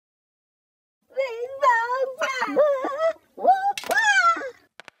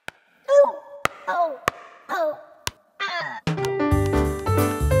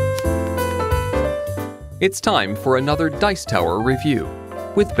It's time for another Dice Tower review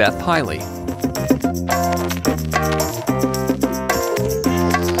with Beth Heile.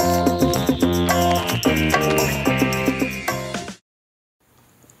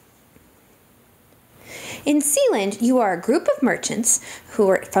 In Seeland, you are a group of merchants who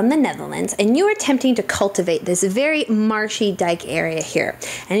are from the Netherlands, and you are attempting to cultivate this very marshy dike area here.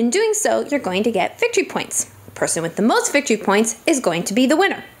 And in doing so, you're going to get victory points. The person with the most victory points is going to be the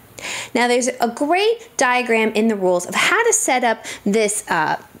winner. Now, there's a great diagram in the rules of how to set up this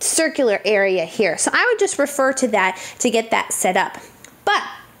circular area here. So I would just refer to that to get that set up. But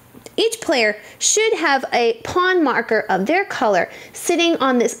each player should have a pawn marker of their color sitting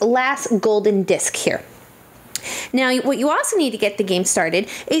on this last golden disc here. Now, what you also need to get the game started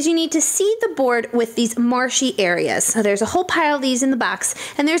is you need to seed the board with these marshy areas. So there's a whole pile of these in the box,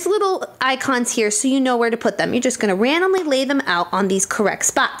 and there's little icons here so you know where to put them. You're just going to randomly lay them out on these correct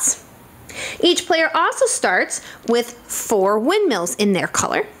spots. Each player also starts with 4 windmills in their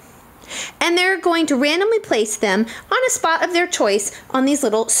color, and they're going to randomly place them on a spot of their choice on these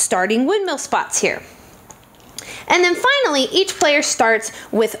little starting windmill spots here. And then finally, each player starts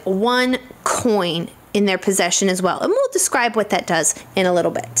with 1 coin in their possession as well, and we'll describe what that does in a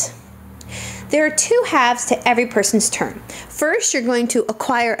little bit. There are 2 halves to every person's turn. First, you're going to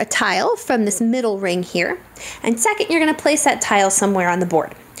acquire a tile from this middle ring here, and second, you're going to place that tile somewhere on the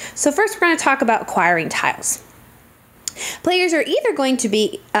board. So first, we're going to talk about acquiring tiles. Players are either going to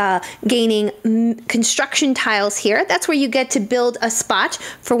be gaining construction tiles here. That's where you get to build a spot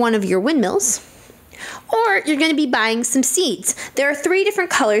for one of your windmills. Or you're going to be buying some seeds. There are 3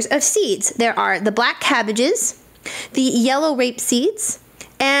 different colors of seeds. There are the black cabbages, the yellow rape seeds,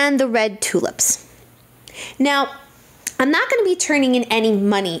 and the red tulips. Now, I'm not going to be turning in any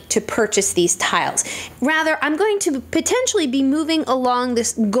money to purchase these tiles. Rather, I'm going to potentially be moving along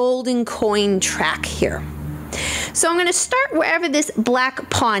this golden coin track here. So I'm going to start wherever this black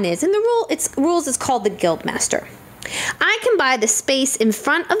pawn is. And the rules is called the Guildmaster. I can buy the space in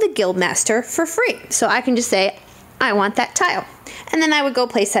front of the Guildmaster for free. So I can just say, I want that tile. And then I would go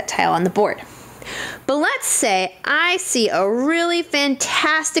place that tile on the board. But let's say I see a really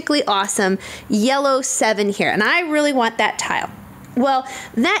fantastically awesome yellow 7 here, and I really want that tile. Well,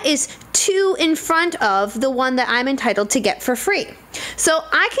 that is 2 in front of the one that I'm entitled to get for free. So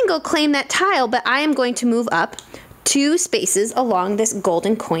I can go claim that tile, but I am going to move up 2 spaces along this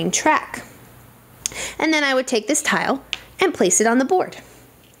golden coin track. And then I would take this tile and place it on the board.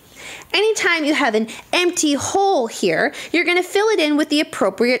 Anytime you have an empty hole here, you're going to fill it in with the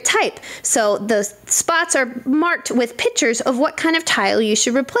appropriate type. So the spots are marked with pictures of what kind of tile you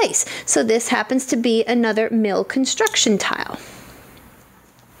should replace. So this happens to be another mill construction tile.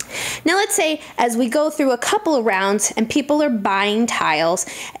 Now let's say as we go through a couple of rounds and people are buying tiles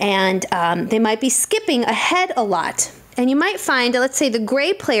and they might be skipping ahead a lot. And you might find, let's say the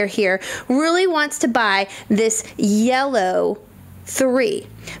gray player here really wants to buy this yellow 3,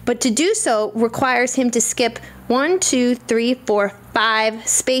 but to do so requires him to skip 1, 2, 3, 4, 5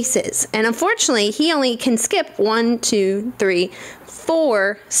 spaces. And unfortunately, he only can skip 1, 2, 3,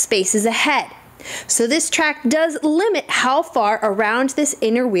 4 spaces ahead. So this track does limit how far around this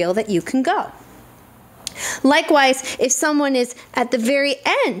inner wheel that you can go. Likewise, if someone is at the very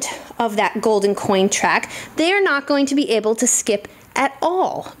end of that golden coin track, they are not going to be able to skip at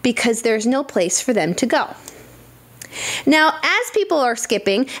all because there's no place for them to go. Now, as people are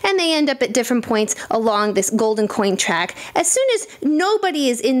skipping and they end up at different points along this golden coin track, as soon as nobody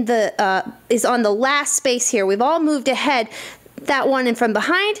is on the last space here, we've all moved ahead, that one in from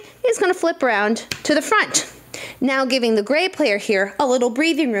behind is going to flip around to the front. Now giving the gray player here a little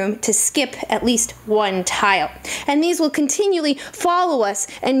breathing room to skip at least 1 tile. And these will continually follow us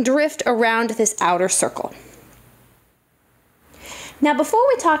and drift around this outer circle. Now before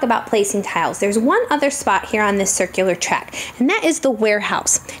we talk about placing tiles, there's one other spot here on this circular track, and that is the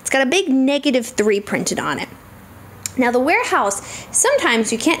warehouse. It's got a big -3 printed on it. Now the warehouse,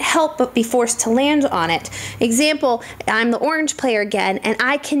 sometimes you can't help but be forced to land on it. Example, I'm the orange player again, and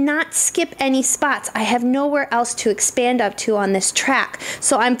I cannot skip any spots. I have nowhere else to expand up to on this track,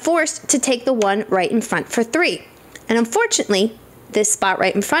 so I'm forced to take the one right in front for 3. And unfortunately, this spot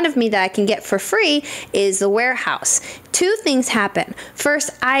right in front of me that I can get for free is the warehouse. 2 things happen.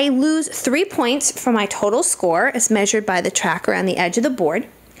 First, I lose 3 points for my total score as measured by the tracker on the edge of the board.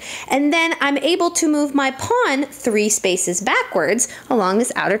 And then I'm able to move my pawn 3 spaces backwards along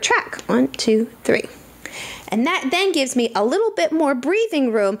this outer track. 1, 2, 3. And that then gives me a little bit more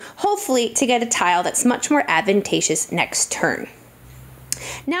breathing room, hopefully to get a tile that's much more advantageous next turn.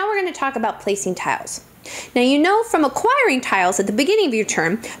 Now we're going to talk about placing tiles. Now you know from acquiring tiles at the beginning of your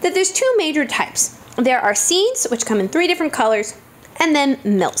turn that there's two major types. There are seeds, which come in 3 different colors, and then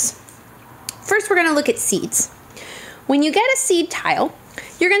mills. First, we're going to look at seeds. When you get a seed tile,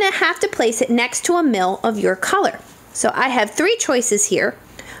 you're going to have to place it next to a mill of your color. So I have 3 choices here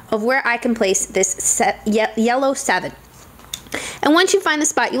of where I can place this yellow 7. And once you find the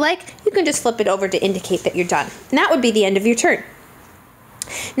spot you like, you can just flip it over to indicate that you're done. And that would be the end of your turn.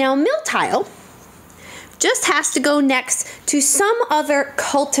 Now a mill tile just has to go next to some other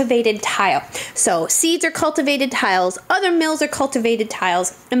cultivated tile. So seeds are cultivated tiles, other mills are cultivated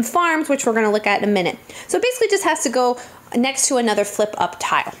tiles, and farms, which we're going to look at in a minute. So it basically just has to go next to another flip up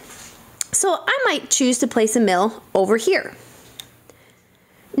tile. So I might choose to place a mill over here.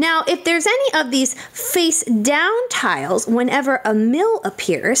 Now, if there's any of these face down tiles whenever a mill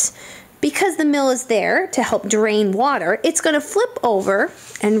appears, because the mill is there to help drain water, it's going to flip over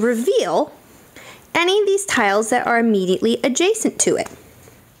and reveal any of these tiles that are immediately adjacent to it.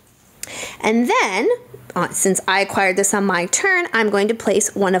 And then, since I acquired this on my turn, I'm going to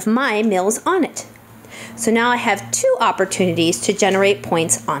place one of my mills on it. So now I have 2 opportunities to generate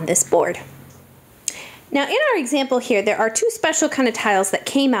points on this board. Now in our example here, there are 2 special kind of tiles that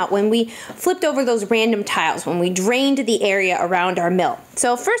came out when we flipped over those random tiles, when we drained the area around our mill.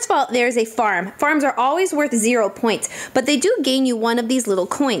 So first of all, there's a farm. Farms are always worth 0 points, but they do gain you one of these little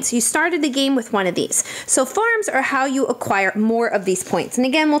coins. You started the game with one of these. So farms are how you acquire more of these points. And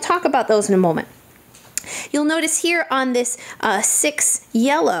again, we'll talk about those in a moment. You'll notice here on this 6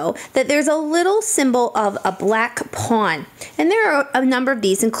 yellow that there's a little symbol of a black pawn. And there are a number of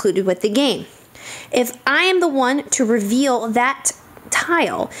these included with the game. If I am the one to reveal that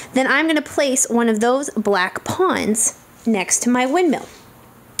tile, then I'm going to place one of those black pawns next to my windmill.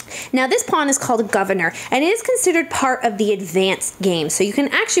 Now this pawn is called a governor, and it is considered part of the advanced game, so you can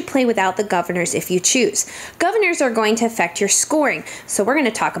actually play without the governors if you choose. Governors are going to affect your scoring, so we're going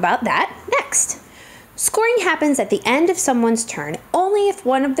to talk about that next. Scoring happens at the end of someone's turn only if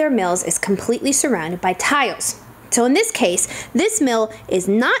one of their mills is completely surrounded by tiles. So in this case, this mill is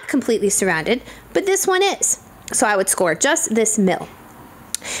not completely surrounded, but this one is. So I would score just this mill.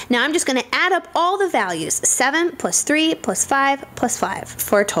 Now I'm just going to add up all the values, 7 plus 3 plus 5 plus 5,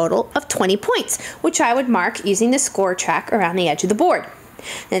 for a total of 20 points, which I would mark using the score track around the edge of the board.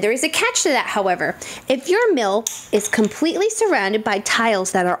 Now there is a catch to that, however. If your mill is completely surrounded by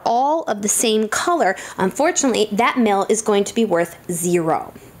tiles that are all of the same color, unfortunately that mill is going to be worth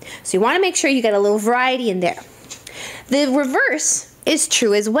 0. So you want to make sure you get a little variety in there. The reverse is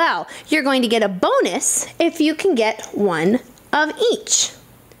true as well. You're going to get a bonus if you can get one of each,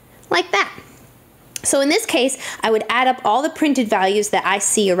 like that. So in this case, I would add up all the printed values that I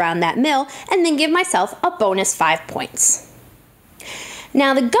see around that mill and then give myself a bonus 5 points.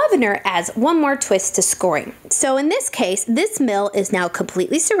 Now the governor adds one more twist to scoring. So in this case, this mill is now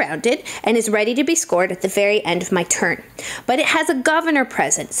completely surrounded and is ready to be scored at the very end of my turn. But it has a governor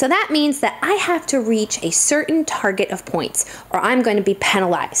present, so that means that I have to reach a certain target of points or I'm going to be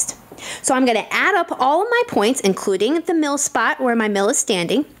penalized. So I'm going to add up all of my points, including the mill spot where my mill is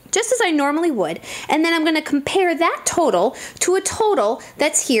standing, just as I normally would, and then I'm going to compare that total to a total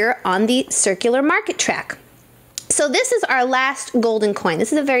that's here on the circular market track. So this is our last golden coin.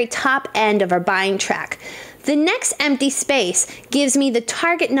 This is the very top end of our buying track. The next empty space gives me the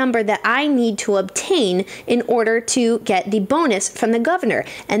target number that I need to obtain in order to get the bonus from the governor.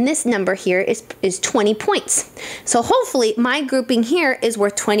 And this number here is 20 points. So hopefully my grouping here is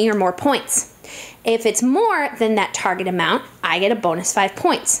worth 20 or more points. If it's more than that target amount, I get a bonus 5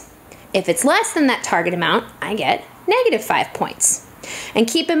 points. If it's less than that target amount, I get negative 5 points. And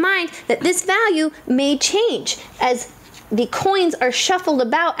keep in mind that this value may change as the coins are shuffled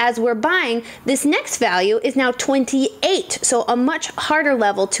about as we're buying. This next value is now 28, so a much harder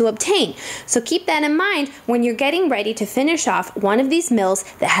level to obtain. So keep that in mind when you're getting ready to finish off one of these mills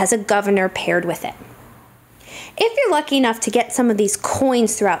that has a governor paired with it. If you're lucky enough to get some of these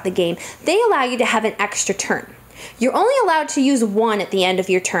coins throughout the game, they allow you to have an extra turn. You're only allowed to use one at the end of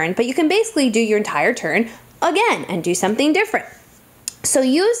your turn, but you can basically do your entire turn again and do something different. So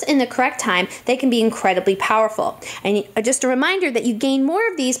used in the correct time, they can be incredibly powerful. And just a reminder that you gain more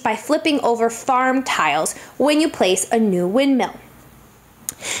of these by flipping over farm tiles when you place a new windmill.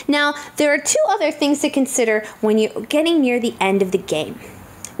 Now, there are 2 other things to consider when you're getting near the end of the game.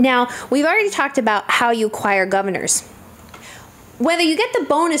 Now, we've already talked about how you acquire governors. Whether you get the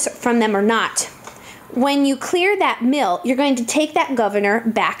bonus from them or not, when you clear that mill, you're going to take that governor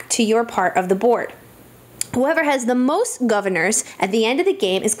back to your part of the board. Whoever has the most governors at the end of the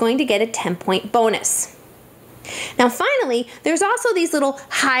game is going to get a 10-point bonus. Now finally, there's also these little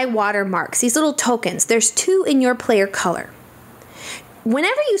high water marks, these little tokens. There's 2 in your player color.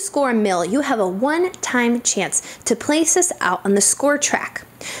 Whenever you score a mill, you have a one-time chance to place this out on the score track.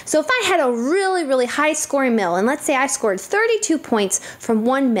 So if I had a really high scoring mill, and let's say I scored 32 points from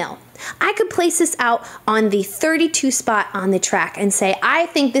 1 mill, I could place this out on the 32 spot on the track and say, I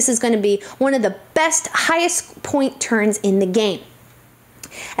think this is going to be one of the best, highest point turns in the game.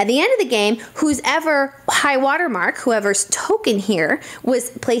 At the end of the game, whoever high water mark, whoever's token here was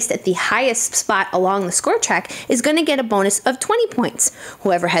placed at the highest spot along the score track is going to get a bonus of 20 points.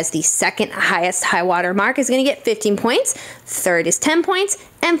 Whoever has the second highest high water mark is going to get 15 points, third is 10 points,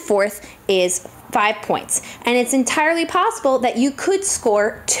 and fourth is 5 points. And it's entirely possible that you could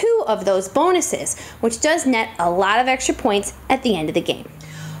score 2 of those bonuses, which does net a lot of extra points at the end of the game.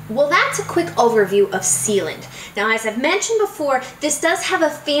 Well, that's a quick overview of Seeland. Now, as I've mentioned before, this does have a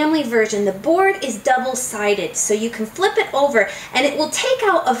family version. The board is double-sided, so you can flip it over and it will take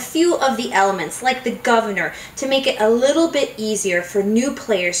out a few of the elements, like the governor, to make it a little bit easier for new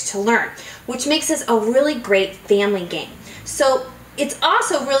players to learn, which makes this a really great family game. So it's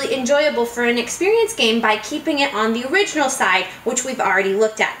also really enjoyable for an experienced game by keeping it on the original side, which we've already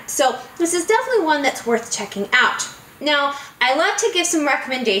looked at. So this is definitely one that's worth checking out. Now, I love to give some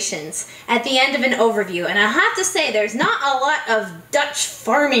recommendations at the end of an overview, and I have to say there's not a lot of Dutch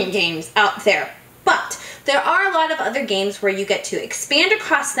farming games out there, but there are a lot of other games where you get to expand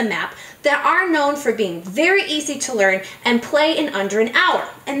across the map that are known for being very easy to learn and play in under an hour.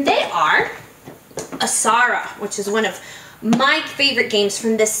 And they are Asara, which is one of my favorite games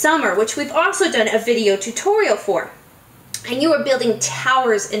from this summer, which we've also done a video tutorial for. And you are building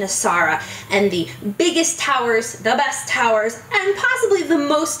towers in Asara, and the biggest towers, the best towers, and possibly the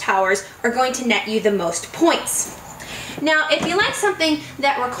most towers are going to net you the most points. Now, if you like something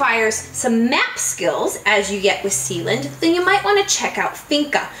that requires some map skills, as you get with Seeland, then you might want to check out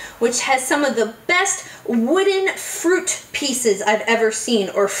Finca, which has some of the best wooden fruit pieces I've ever seen,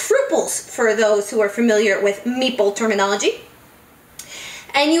 or fruiples for those who are familiar with meeple terminology.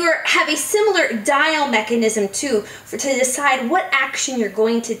 And you have a similar dial mechanism too to decide what action you're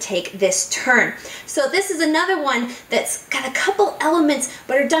going to take this turn. So this is another one that's got a couple elements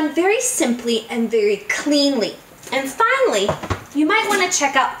but are done very simply and very cleanly. And finally, you might want to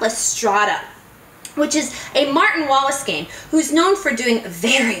check out La Strada, which is a Martin Wallace game who's known for doing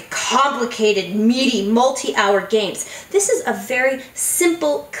very complicated, meaty, multi-hour games. This is a very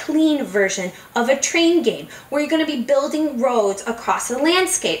simple, clean version of a train game where you're going to be building roads across a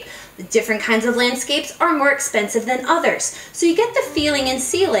landscape. The different kinds of landscapes are more expensive than others. So you get the feeling in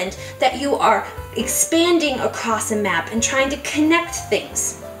Seeland that you are expanding across a map and trying to connect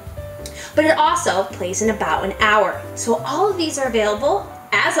things. But it also plays in about an hour. So all of these are available,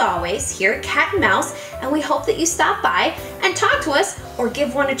 as always, here at Cat and Mouse, and we hope that you stop by and talk to us or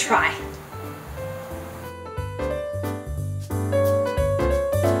give one a try.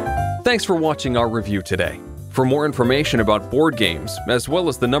 Thanks for watching our review today. For more information about board games, as well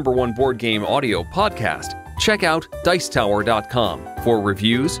as the #1 board game audio podcast, check out Dicetower.com for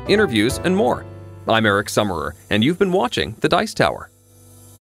reviews, interviews, and more. I'm Eric Summerer, and you've been watching The Dice Tower.